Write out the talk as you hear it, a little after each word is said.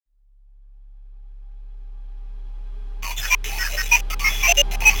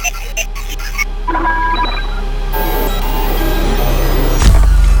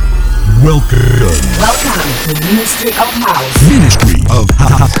to Ministry of House. Ministry of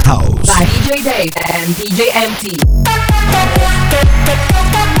House. By DJ Dave and DJ MT.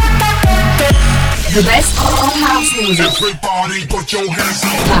 The best of house music. Everybody put your hands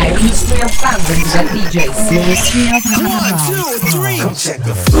up. By Ministry of Founders and DJs. Ministry of House. 1, 2, 3. Come check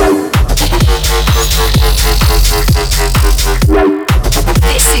the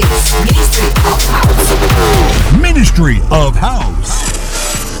This is Ministry of House. Ministry of House.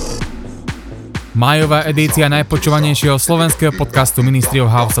 Májová edícia najpočúvanejšieho slovenského podcastu Ministry of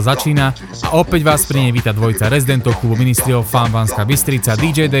House sa začína a opäť vás pri nej víta dvojica rezidentov klubu Ministry of Fun Banská Bystrica,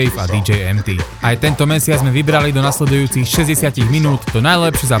 DJ Dave a DJ MT. Aj tento mesiac sme vybrali do nasledujúcich 60 minút to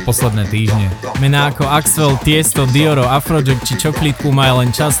najlepšie za posledné týždne. Mená ako Axwell, Tiesto, Dioro, Afrojack či Čoklítku majú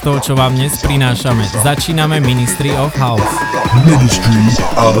len čas toho, čo vám dnes prinášame. Začíname Ministry of House. Ministry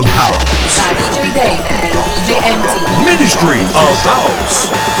of House. By DJ Dave and DJ MT. Ministry of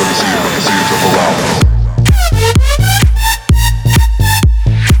House. Let me see it, jump around.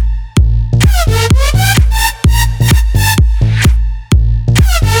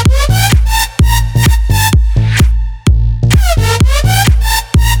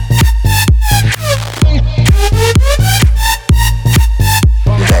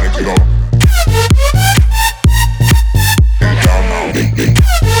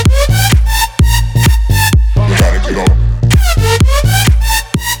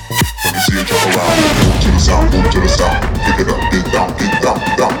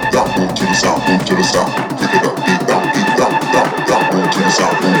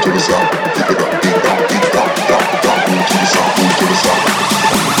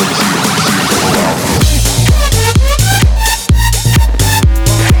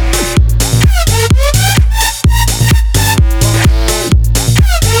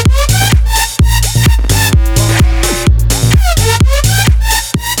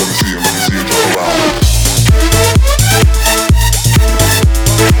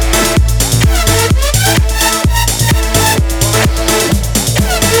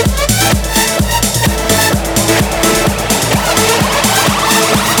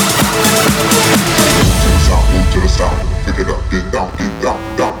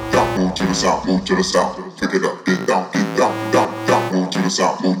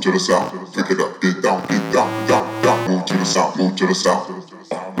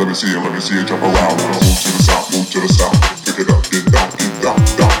 Let me see it, jump around. Move to the south, move to the south. Pick it up, get down,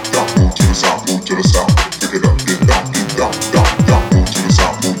 down. Move to the south, move to the south. Pick it up, get down, down. Move to the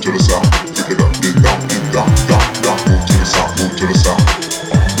south, move to the south. Pick it up, get down, down. Move to the south, move to the south.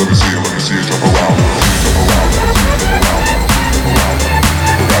 Let me see it, jump around. Jump around, jump around.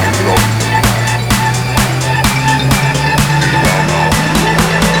 Everybody get up.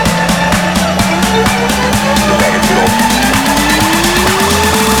 Everybody get up.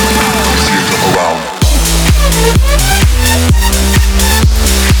 See it, jump around.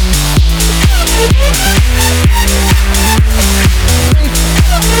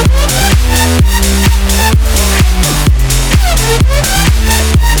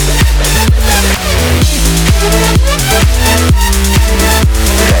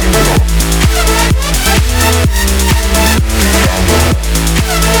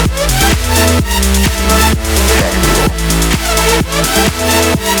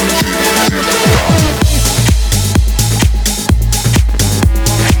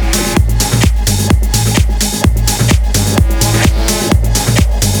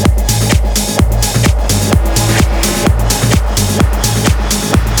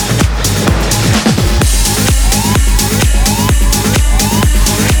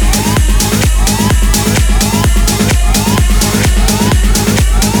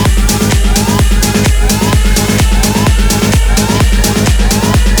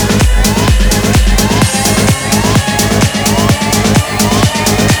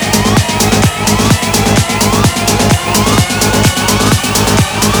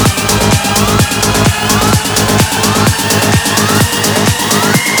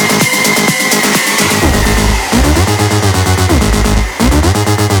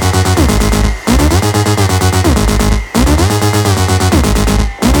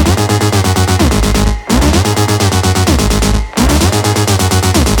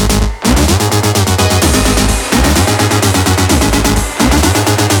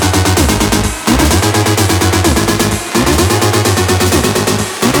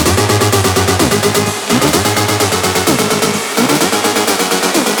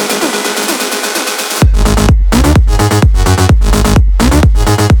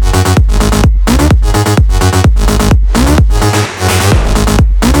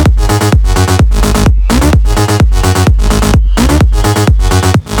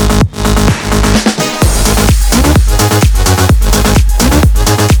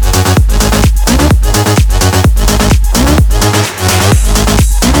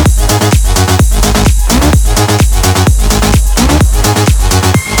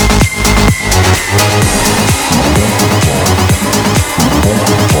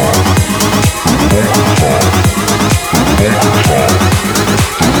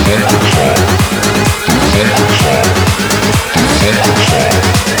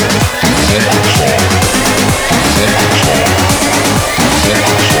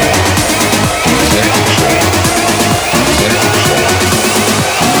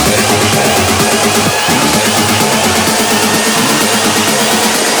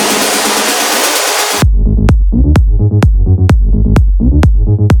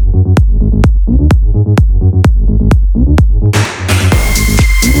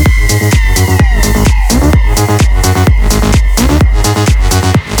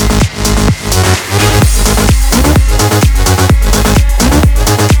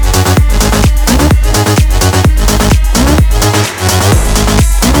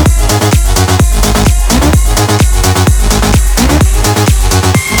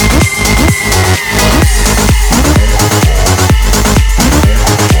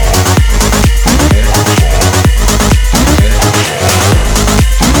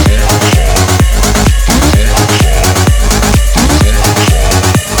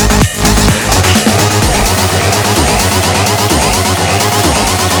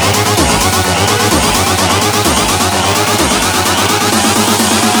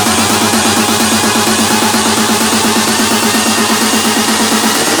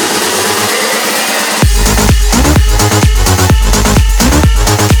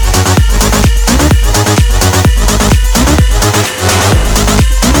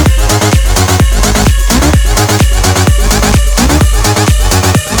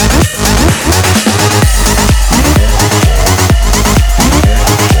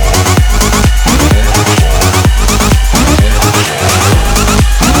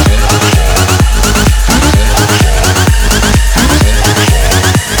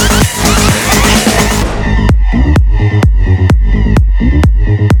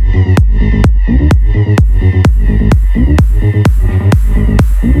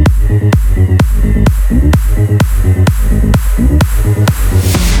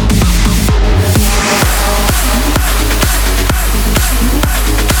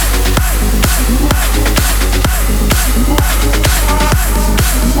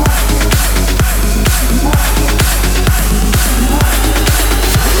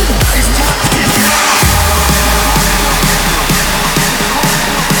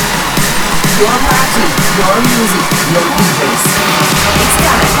 Your party, your music, your DJs. It's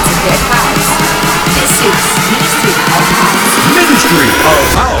time to get house. This is Ministry of House. Ministry of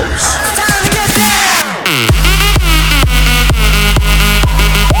House.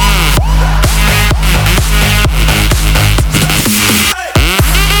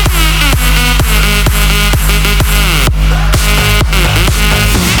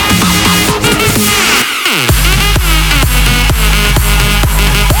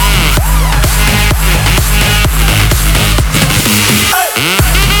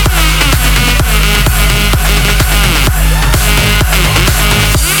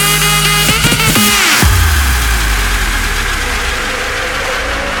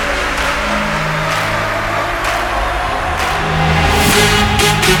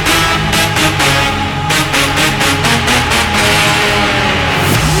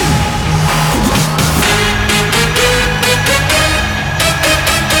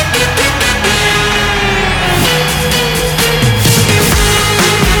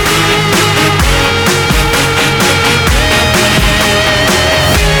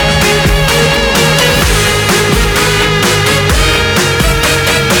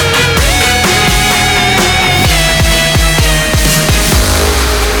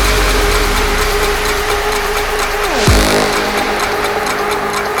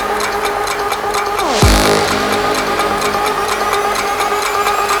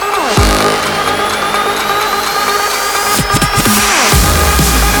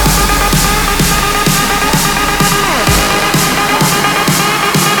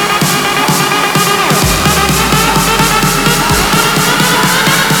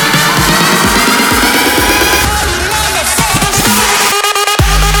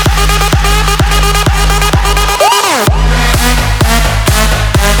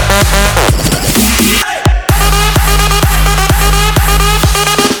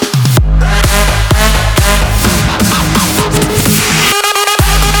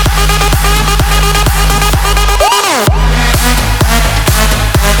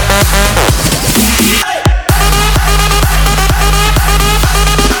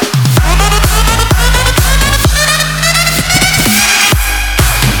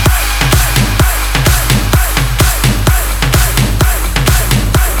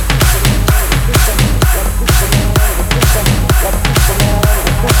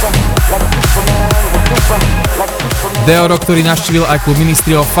 Deoro, ktorý navštívil aj klub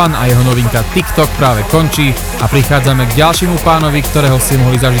Ministry of Fun a jeho novinka TikTok práve končí a prichádzame k ďalšiemu pánovi, ktorého ste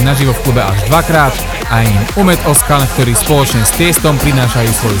mohli zažiť naživo v klube až dvakrát, a je ním Umed Oskan, ktorý spoločne s Tiestom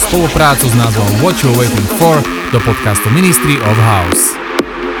prinášajú svoju spoluprácu s názvom What You're Waiting For do podcastu Ministry of House.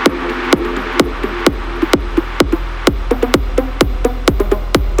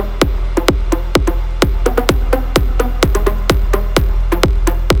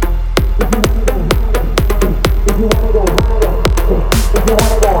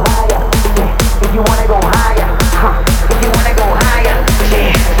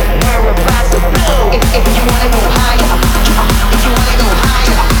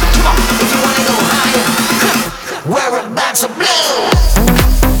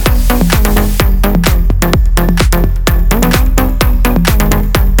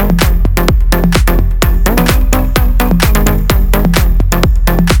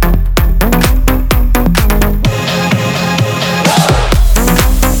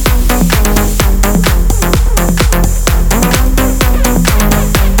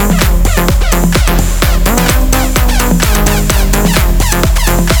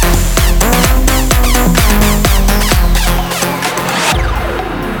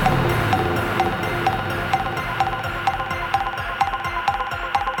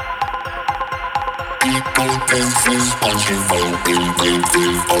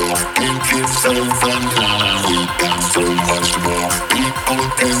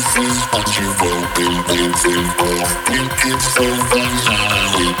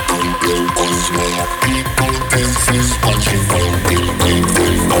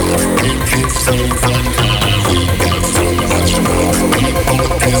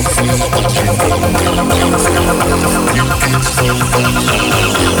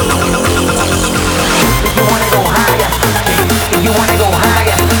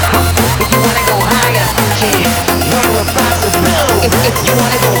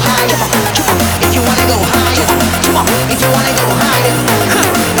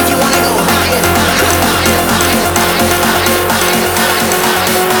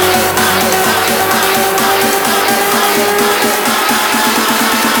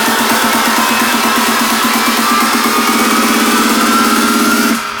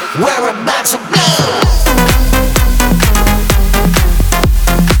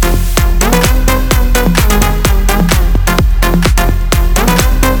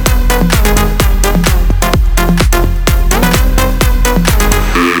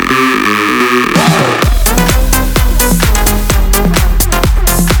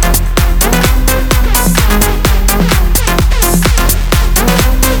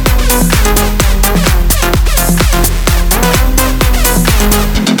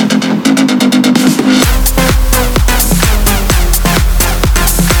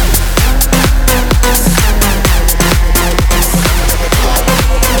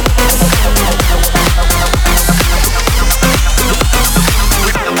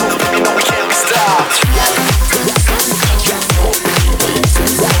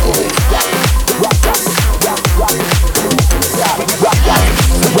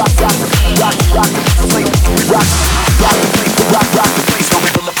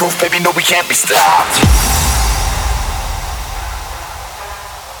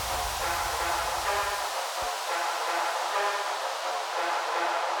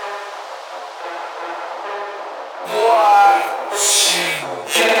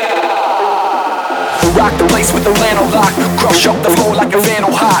 Rock the place with the lano lock. Crush up the floor like a Vano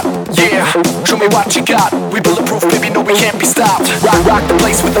hot. Yeah, show me what you got. We bulletproof, baby, no we can't be stopped. Rock the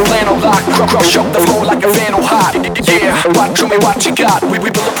place with the lano lock. Crush up the floor like a Vano hot. Yeah, show me what you got. We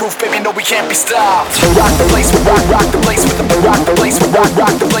bulletproof, baby, no we can't be stopped. Rock the place with rock the place with the rock the place with rock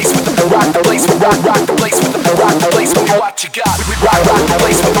the place with the rock the place with rock the place with the rock the place. Show me what you got. Rock the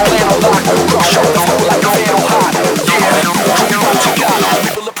place with the lano lock. Crush up the floor like a Vano hot. Yeah, show me what you got. We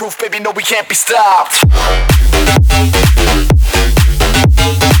bulletproof, baby, no we can't be stopped.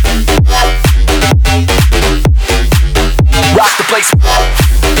 Rock the place.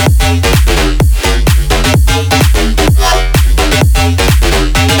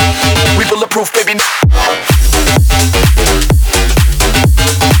 We bulletproof, baby.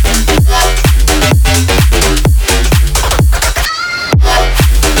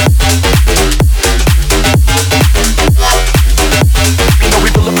 We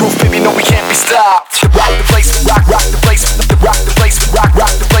bulletproof, baby. No, we can't be stopped. Rock the place, rock the place.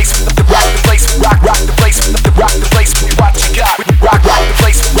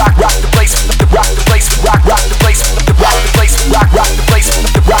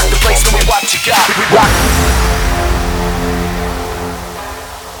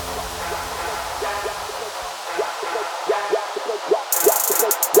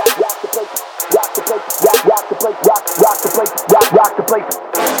 place, rock the place.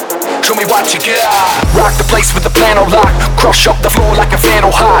 Show me what you got. Rock the place with the piano lock. Crush up the floor like a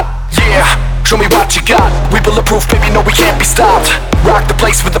vandal hot. Yeah, show me what you got. We bulletproof, baby, no we can't be stopped. Rock the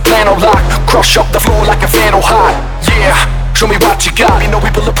place with the piano lock. Crush up the floor like a vandal hot. Yeah, show me what you got. You know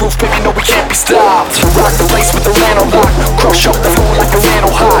we bulletproof, baby, no we can't be stopped. Rock the place with the piano lock. Crush up the floor like a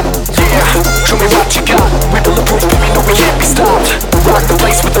vandal hot. Yeah, show me what you got. We bulletproof, baby, no we can't be stopped. Rock the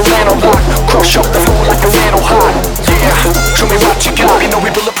place with the piano lock. Crush up the floor like a vandal hot. Yeah, show me what you got. You know we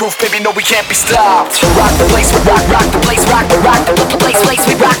bulletproof, baby, no we can't be stopped. Rock the place, we rock the place, rock the place,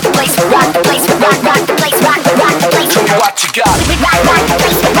 we rock the place, we rock the place, we rock the place, rock the place. Show me what you got. We rock the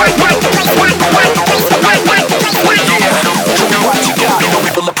place, we rock the place, rock the place, we rock the place. Yeah, show me what you got. You know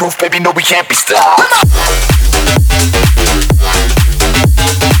we bulletproof, baby, no we can't be stopped.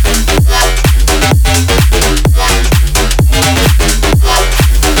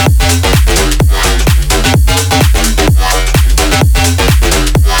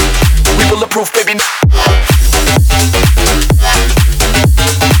 Bulletproof, baby.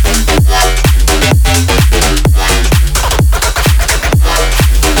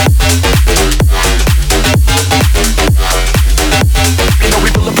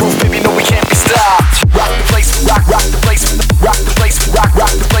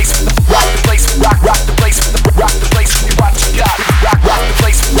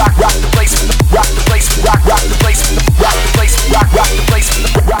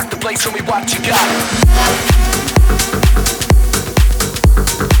 Show me what you got.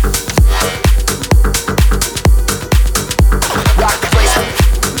 Rock the place.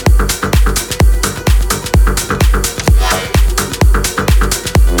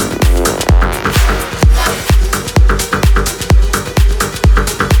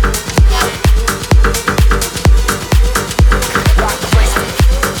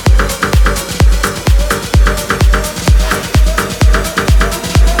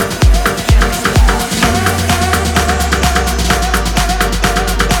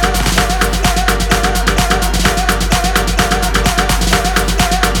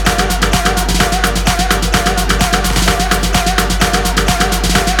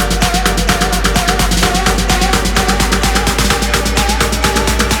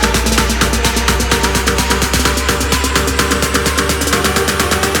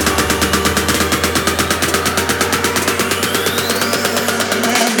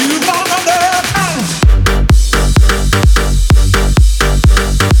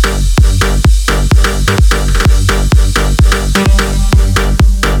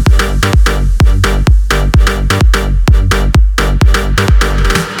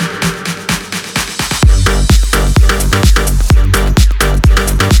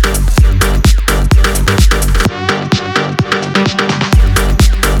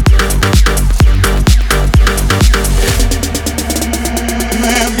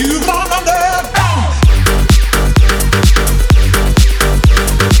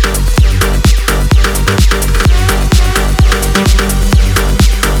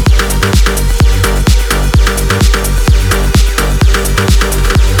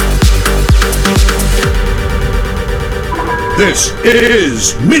 This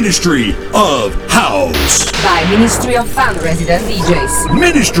is Ministry of House. By Ministry of Fun Resident DJs.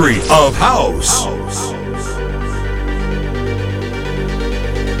 Ministry of House.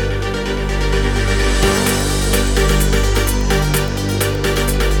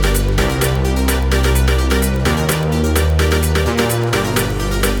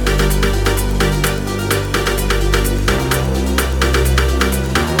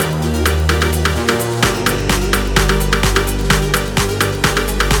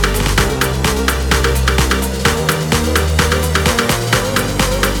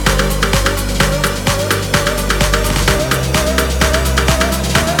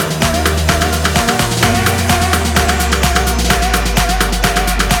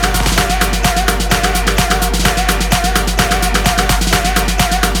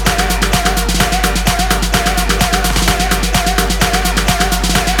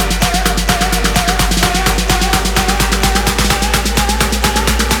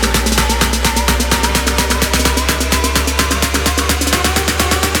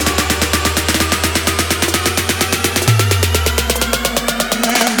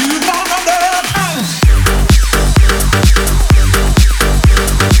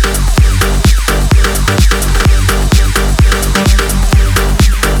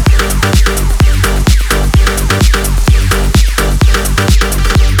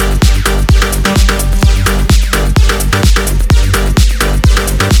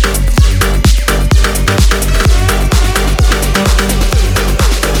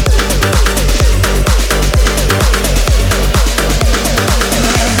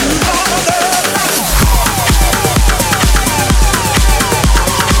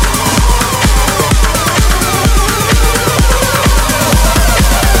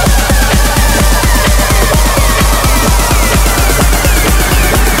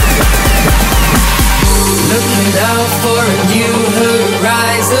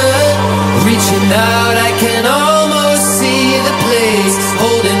 Reaching out, I can almost see the place.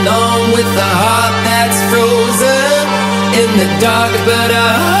 Holding on with a heart that's frozen in the dark, but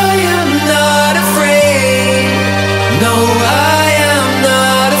I am not afraid. No, I am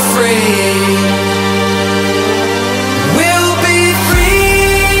not afraid. We'll be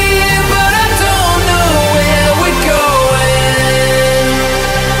free, but I don't know where we're going.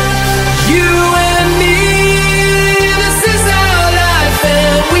 You and me, this is our life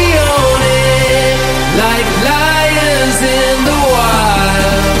and we own it. Like lions in the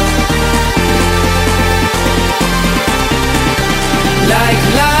wild. Like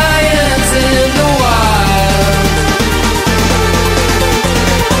lions in the wild.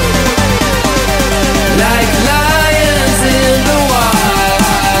 Like lions in the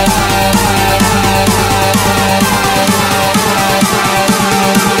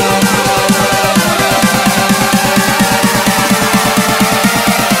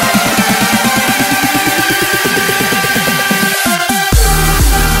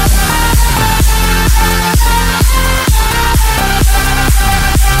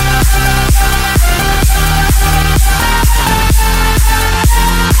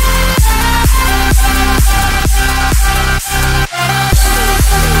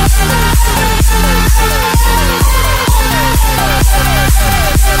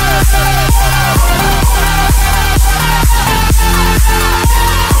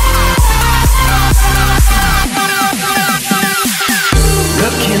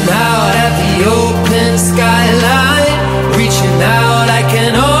looking out at the open skyline. Reaching out, I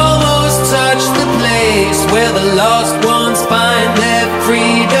can almost touch the place where the lost ones find their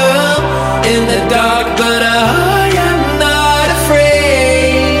freedom in the dark, but I am not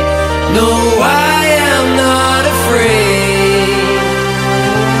afraid. No, I am not afraid.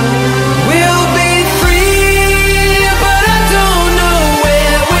 We'll be free, but I don't know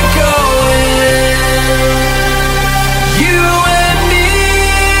where we're going. You and me,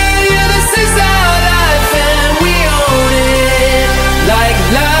 this is our life and we own it. Like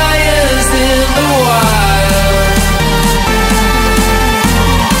lions in the wild.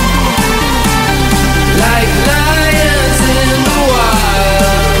 Like lions in the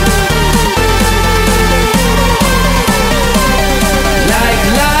wild. Like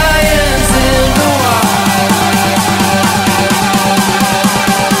lions in the wild.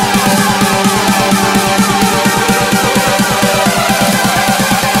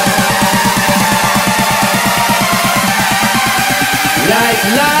 Like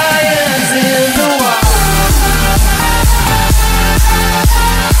lions in the wild.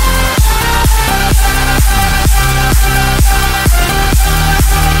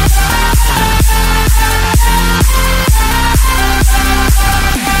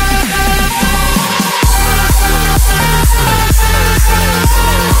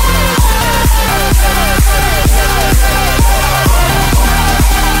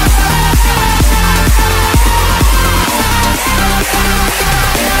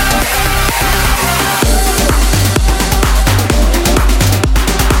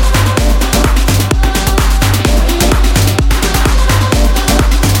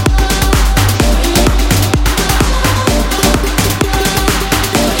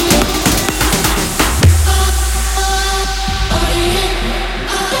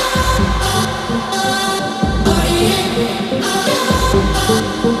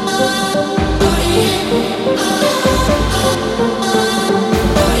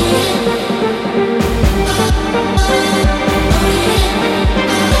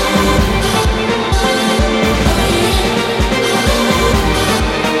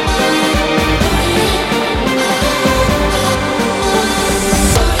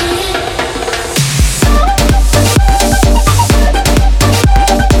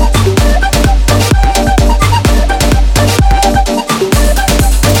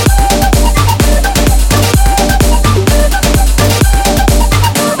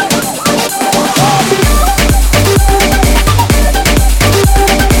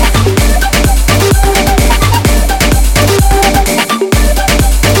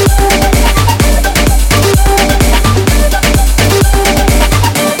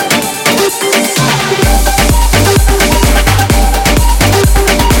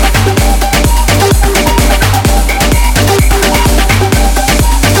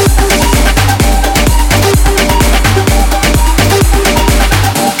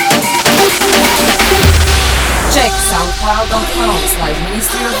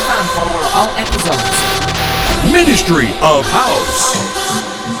 Ministry of Fun for all episodes. Ministry of House.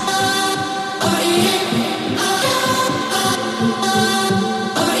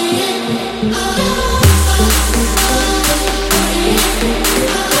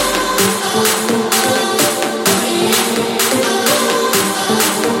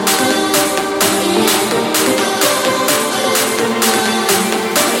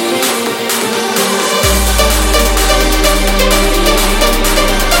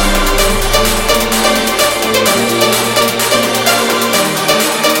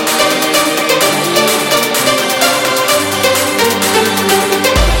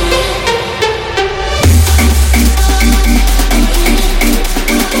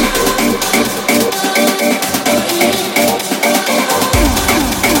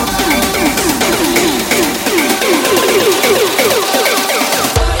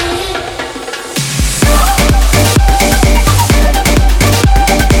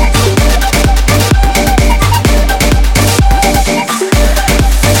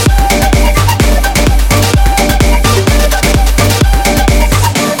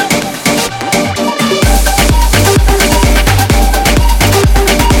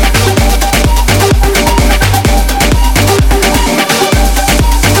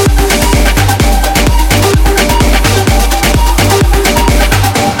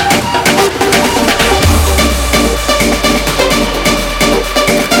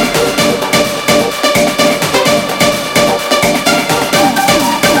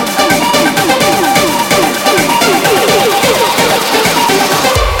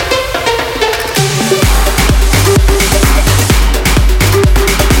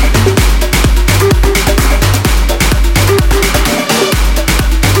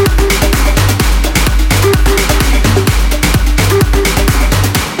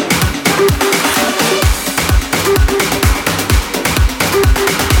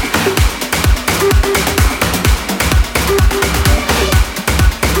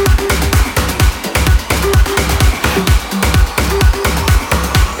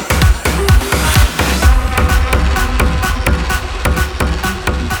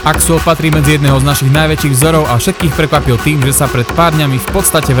 Axwell patrí medzi jedného z našich najväčších vzorov a všetkých prekvapil tým, že sa pred pár dňami v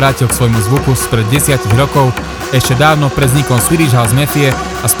podstate vrátil k svojmu zvuku spred 10 rokov, ešte dávno pred vznikom Swedish House Mafia,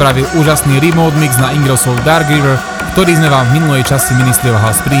 a spravil úžasný remote mix na Ingrossov Dark River, ktorý sme vám v minulej časti Ministry of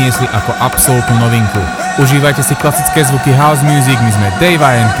House priniesli ako absolútnu novinku. Užívajte si klasické zvuky house music, my sme Dave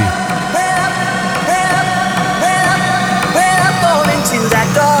a MT.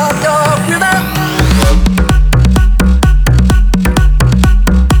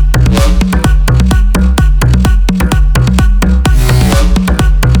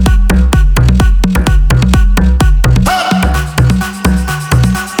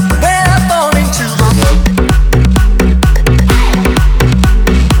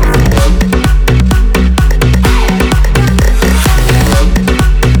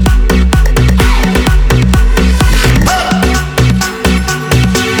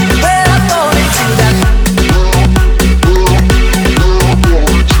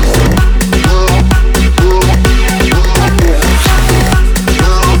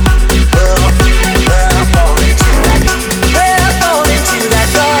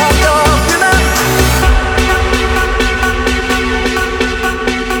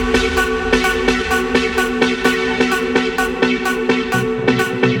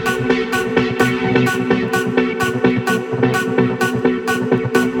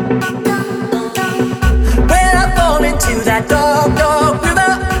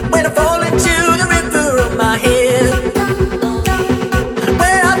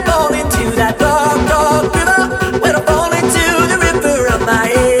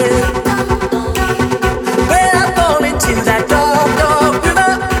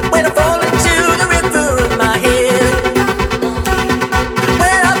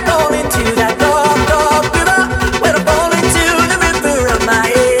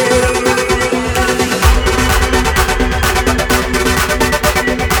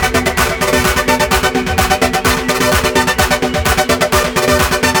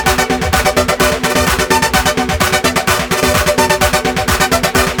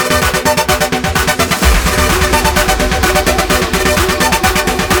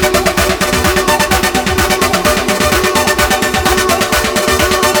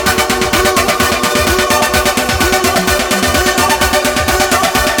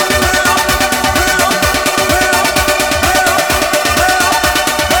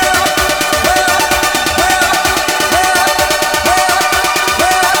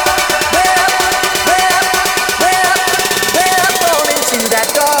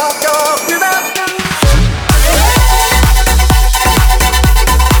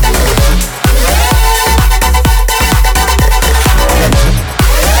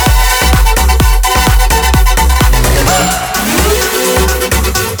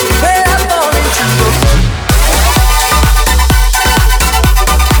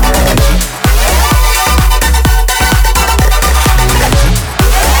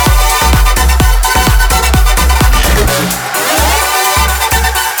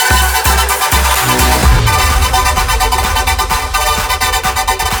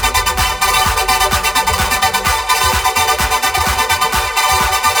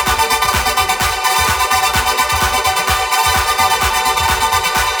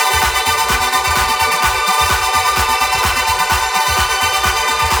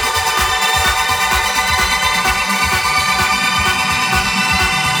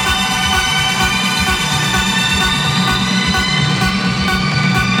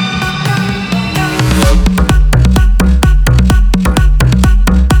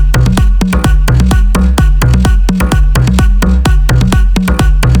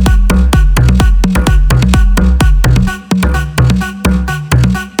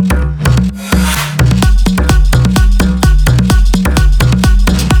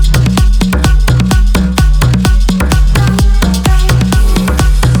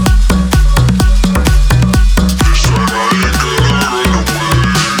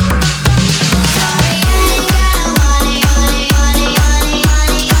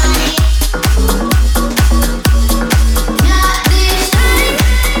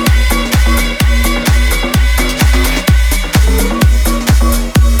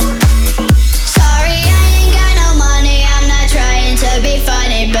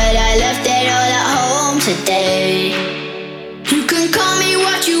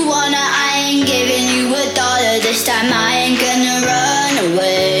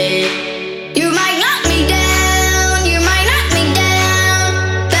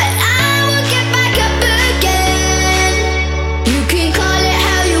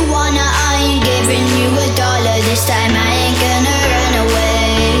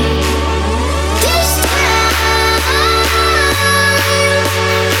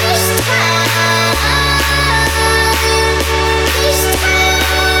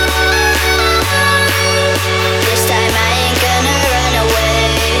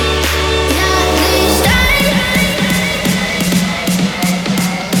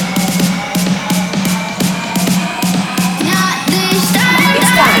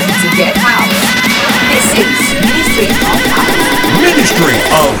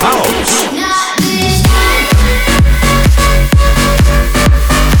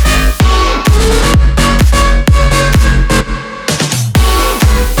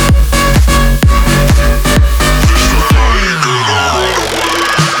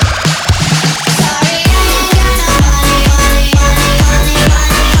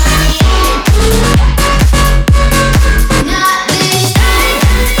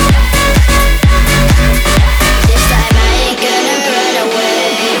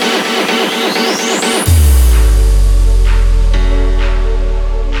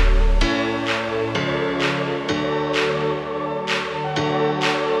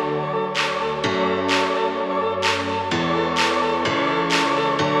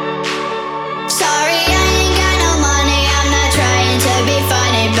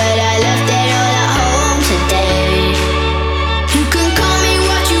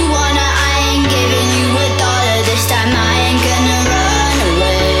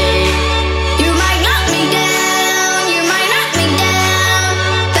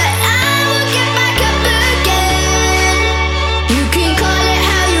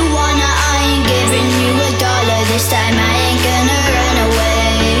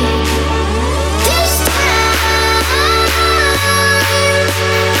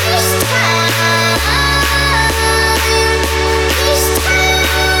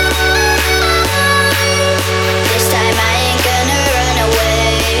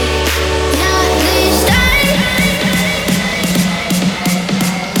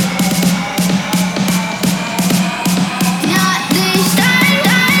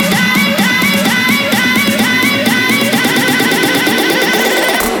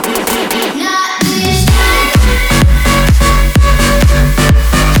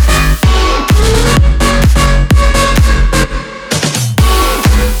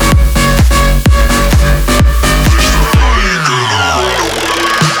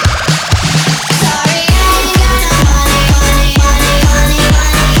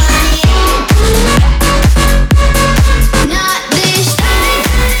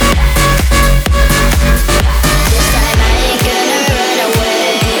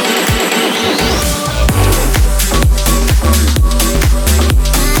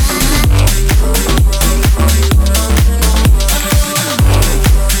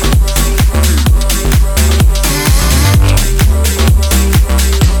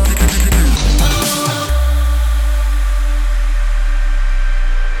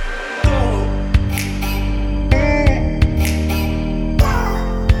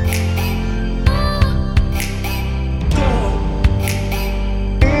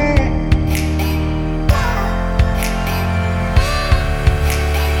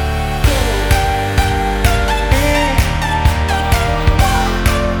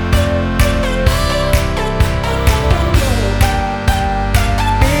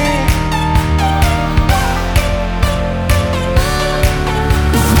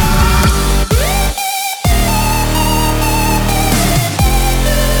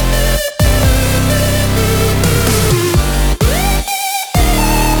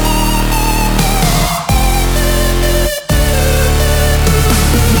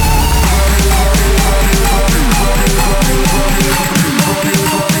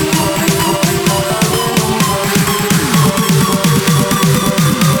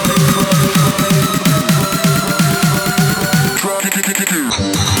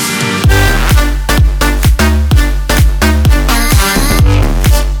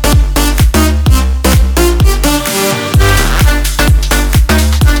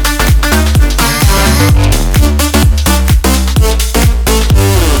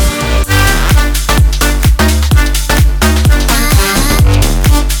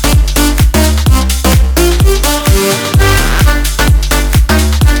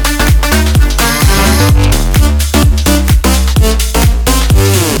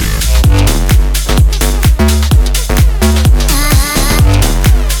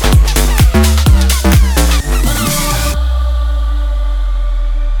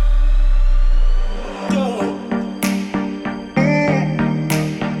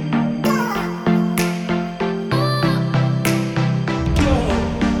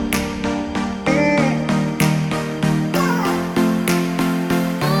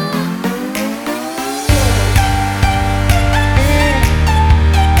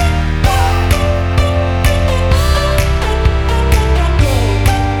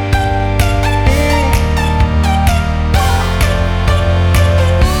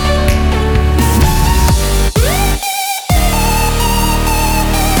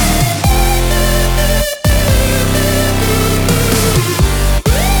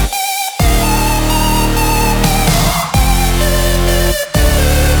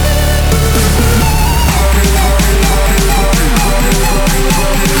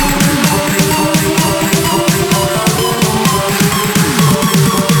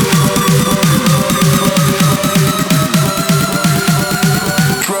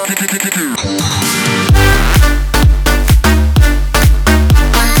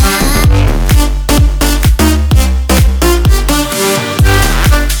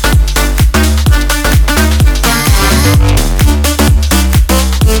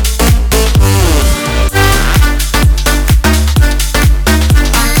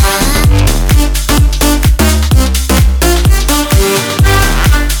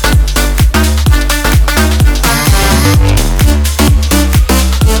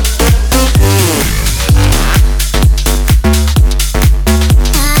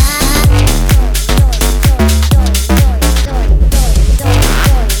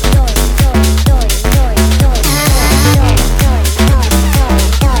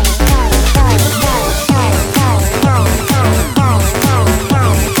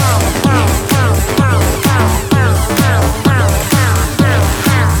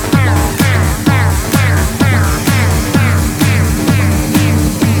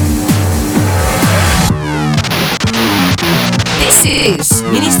 This is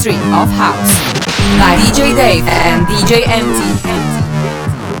Ministry of House by DJ Dave and DJ MT.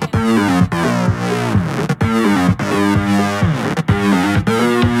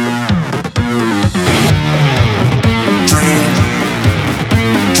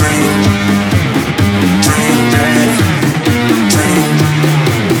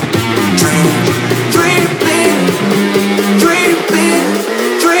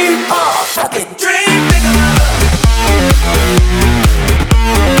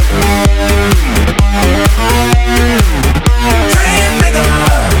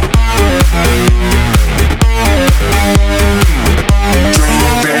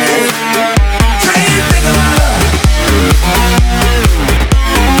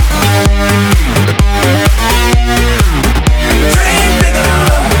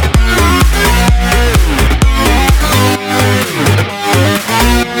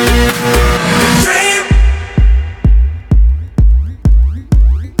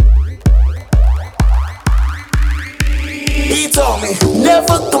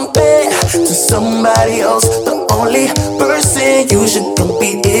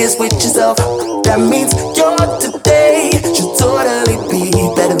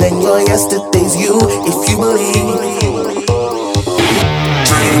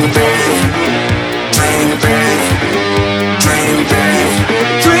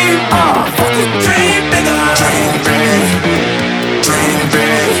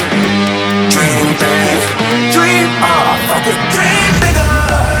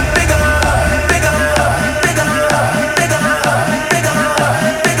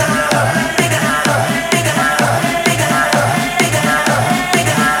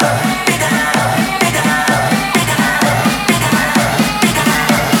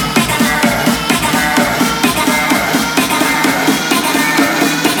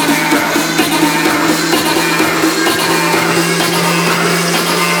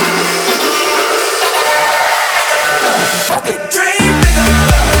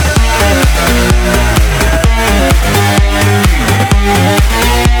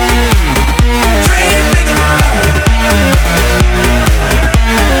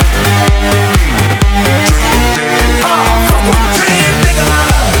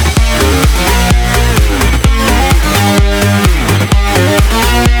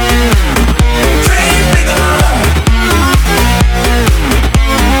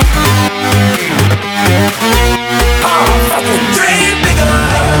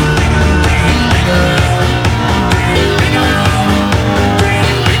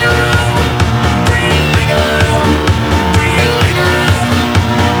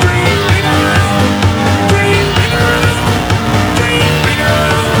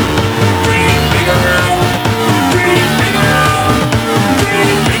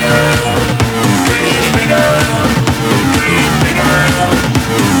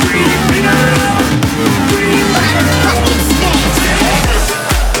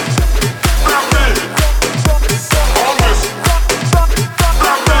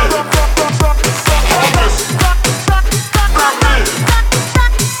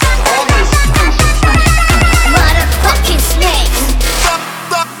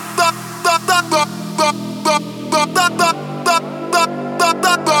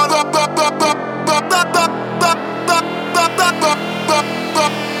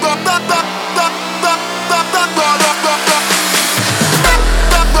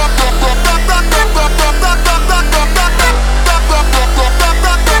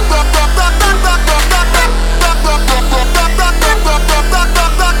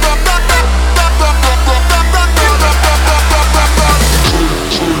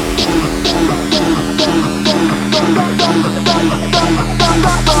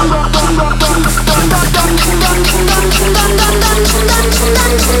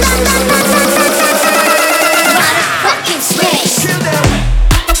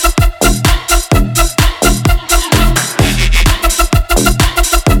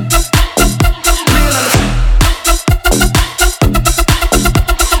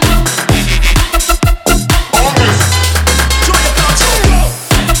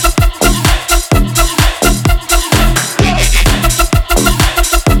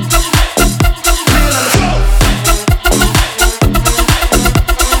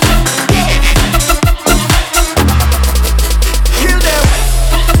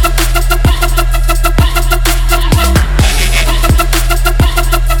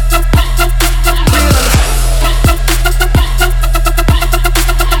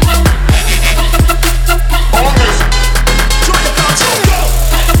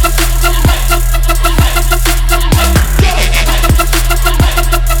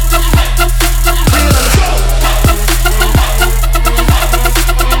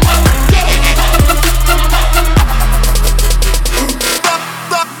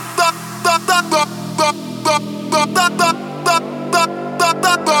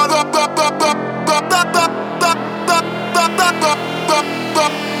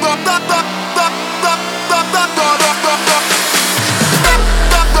 Dun dun dun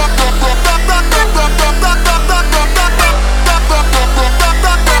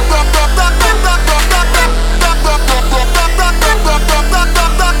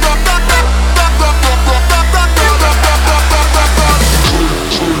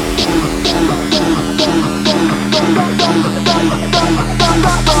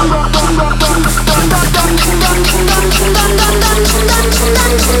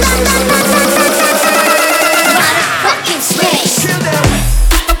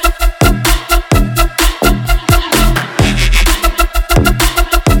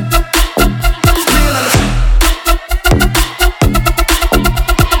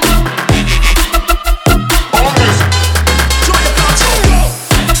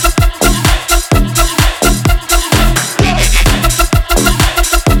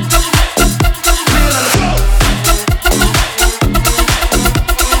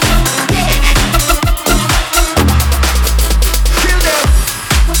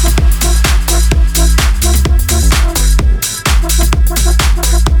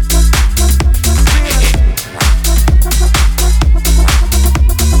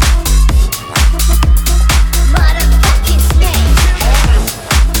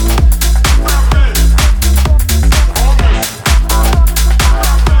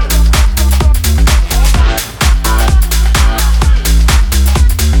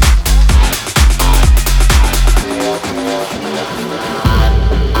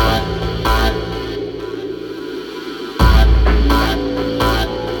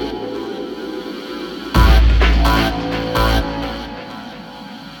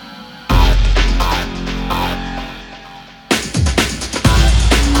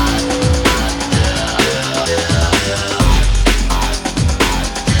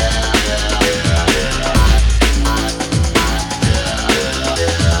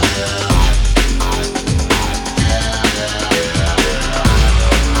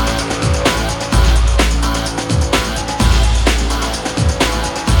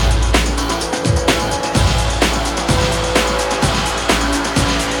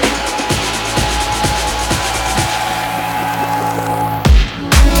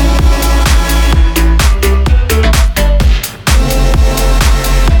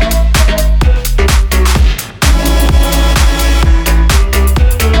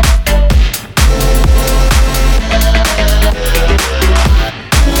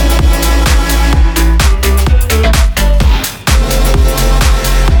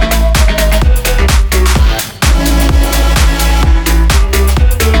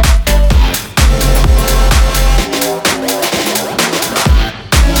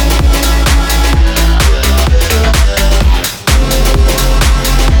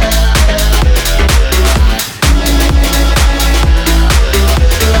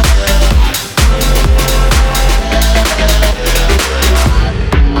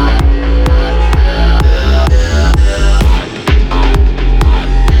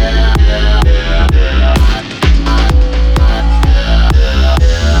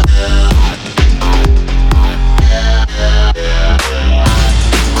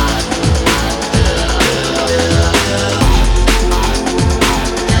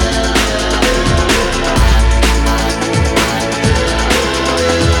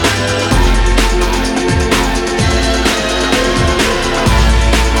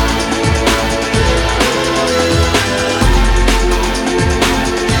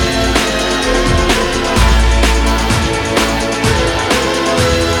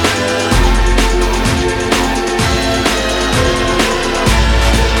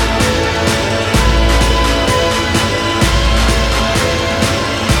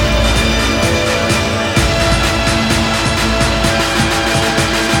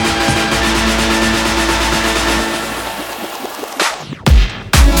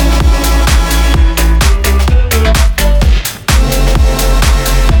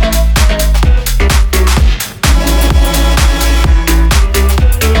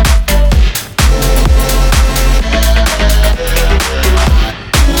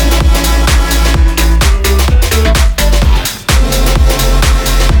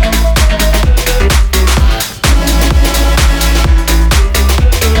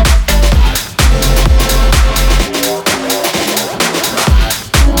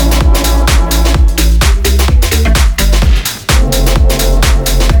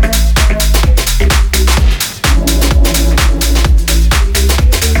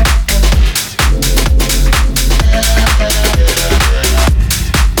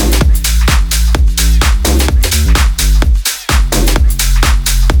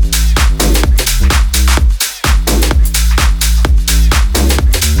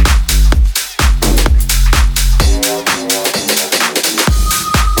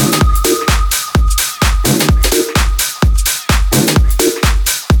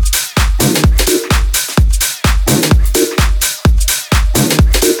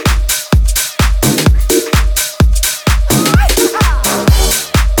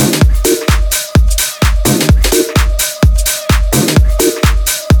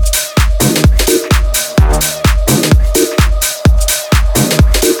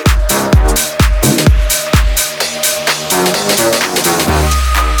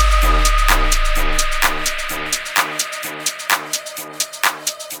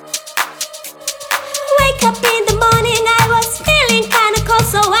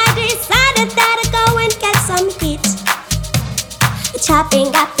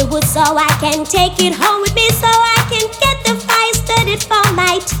Chopping up the wood so I can take it home with me, so I can get the fire started for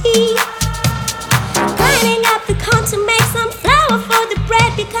my tea. Grinding up the corn to make some flour for the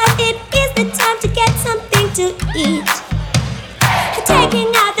bread, because it is the time to get something to eat. Taking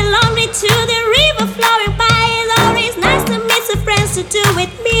out the laundry to the river flowing by, it's always nice to meet some friends to do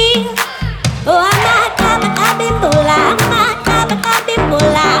with me. Oh, I'm not Kabimbula, I'm not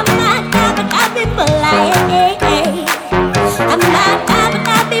Kabimbula, I'm not Kabimbula, hey, hey. I'm not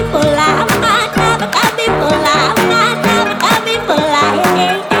Kabimbula, I'm not Kabimbula, I'm not Kabimbula,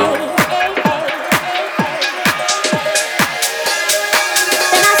 hey, hey.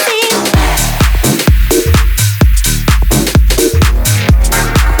 Then I sing.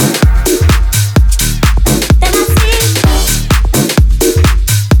 Then I sing. Then I sing.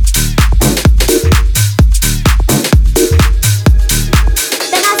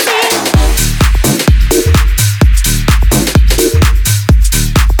 Then I sing.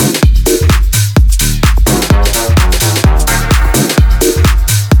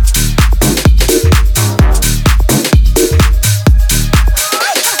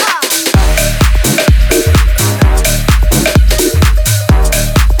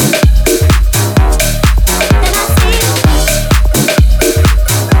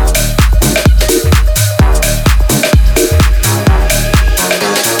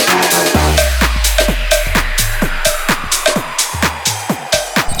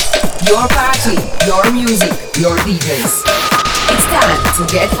 Your party, your music, your DJs. It's time to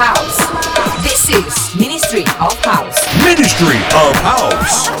get house. This is Ministry of House. Ministry of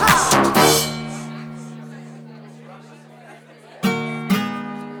House.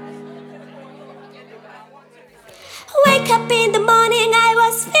 Wake up in the morning, I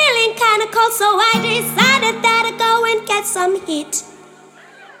was feeling kinda cold, so I decided that I'd go and get some heat.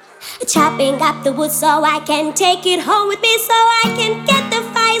 Chopping up the wood so I can take it home with me, so I can get the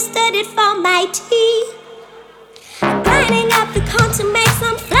fire started for my tea. Grinding up the corn to make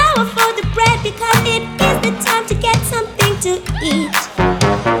some flour for the bread, because it is the time to get something to eat.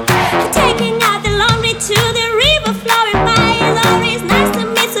 Taking out the laundry to the river flowing by, it's always nice to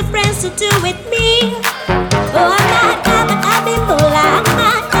meet some friends to do with me. Oh, I'm not Kabimbula, I'm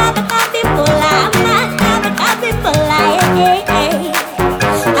not Kabimbula, I'm not Kabimbula, hey, hey.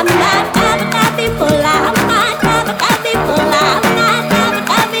 I'm not Kabimbula, I'm not Kabimbula, I'm not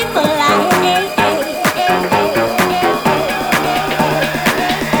Kabimbula, hey, hey, hey.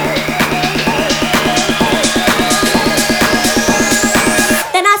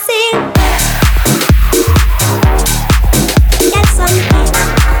 Then I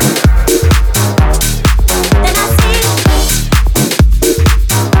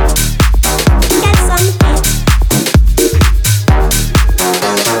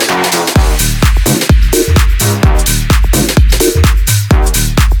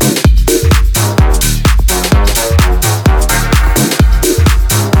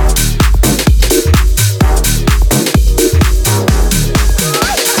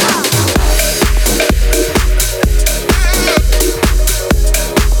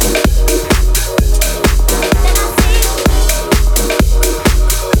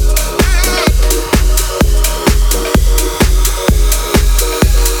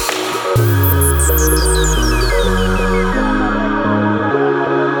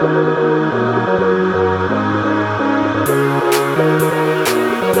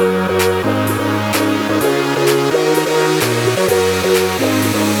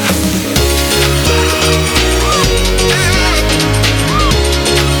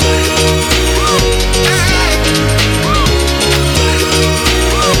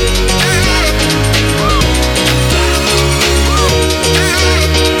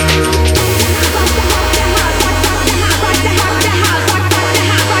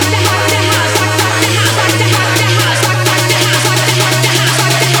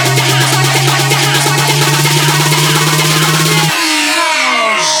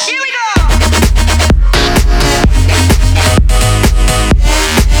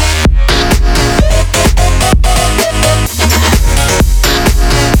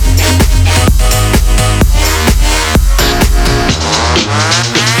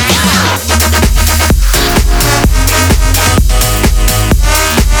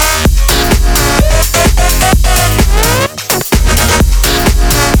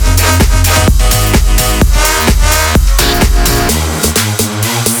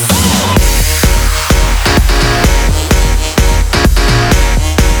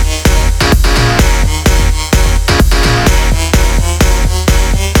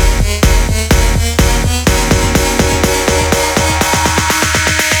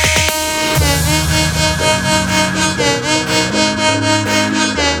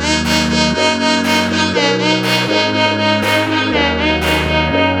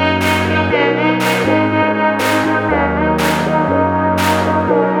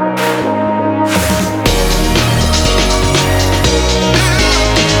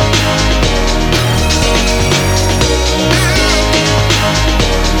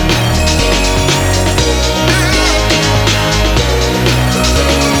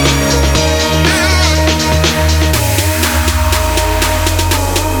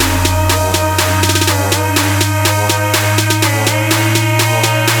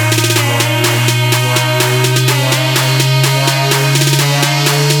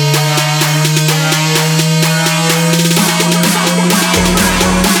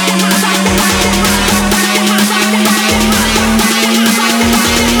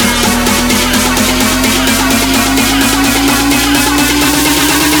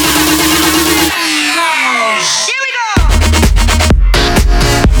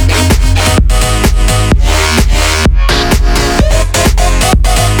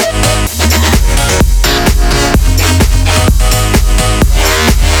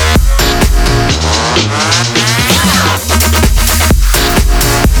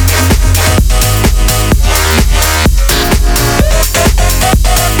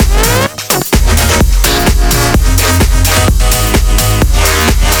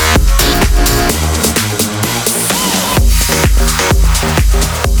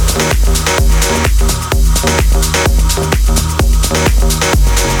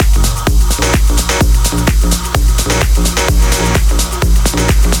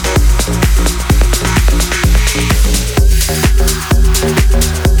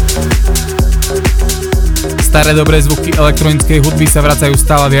Staré dobré zvuky elektronickej hudby sa vracajú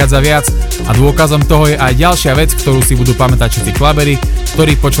stále viac a viac a dôkazom toho je aj ďalšia vec, ktorú si budú pamätať všetci klabery,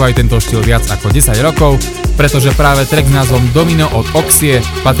 ktorí počúvajú tento štýl viac ako 10 rokov, pretože práve track s názvom Domino od Oxie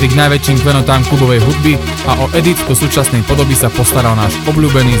patrí k najväčším kvenotám klubovej hudby a o edit do súčasnej podoby sa postaral náš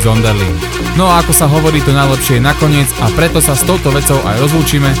obľúbený Zonderling. No a ako sa hovorí, to najlepšie je nakoniec a preto sa s touto vecou aj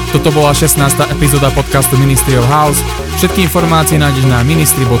rozlúčime. Toto bola 16. epizóda podcastu Ministry of House. Všetky informácie nájdeš na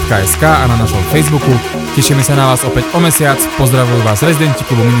ministry.sk a na našom Facebooku. Tešíme sa na vás opäť o mesiac. Pozdravujú vás rezidenti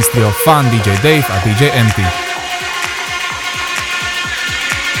klubu Ministry of Fun, DJ Dave a DJ MT.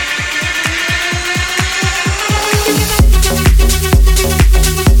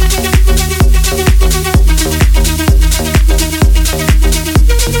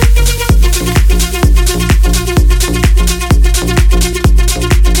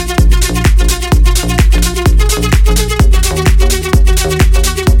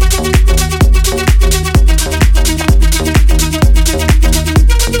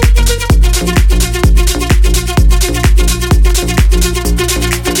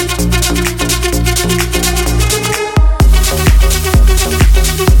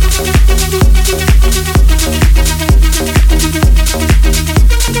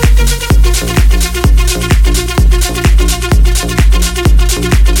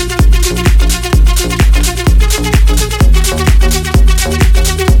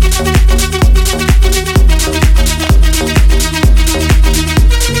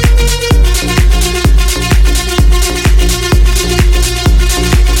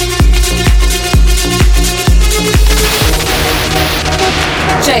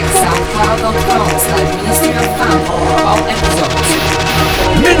 Check soundcloud.com/Ministry of Fun for all episodes.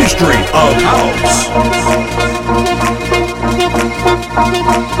 Ministry of House.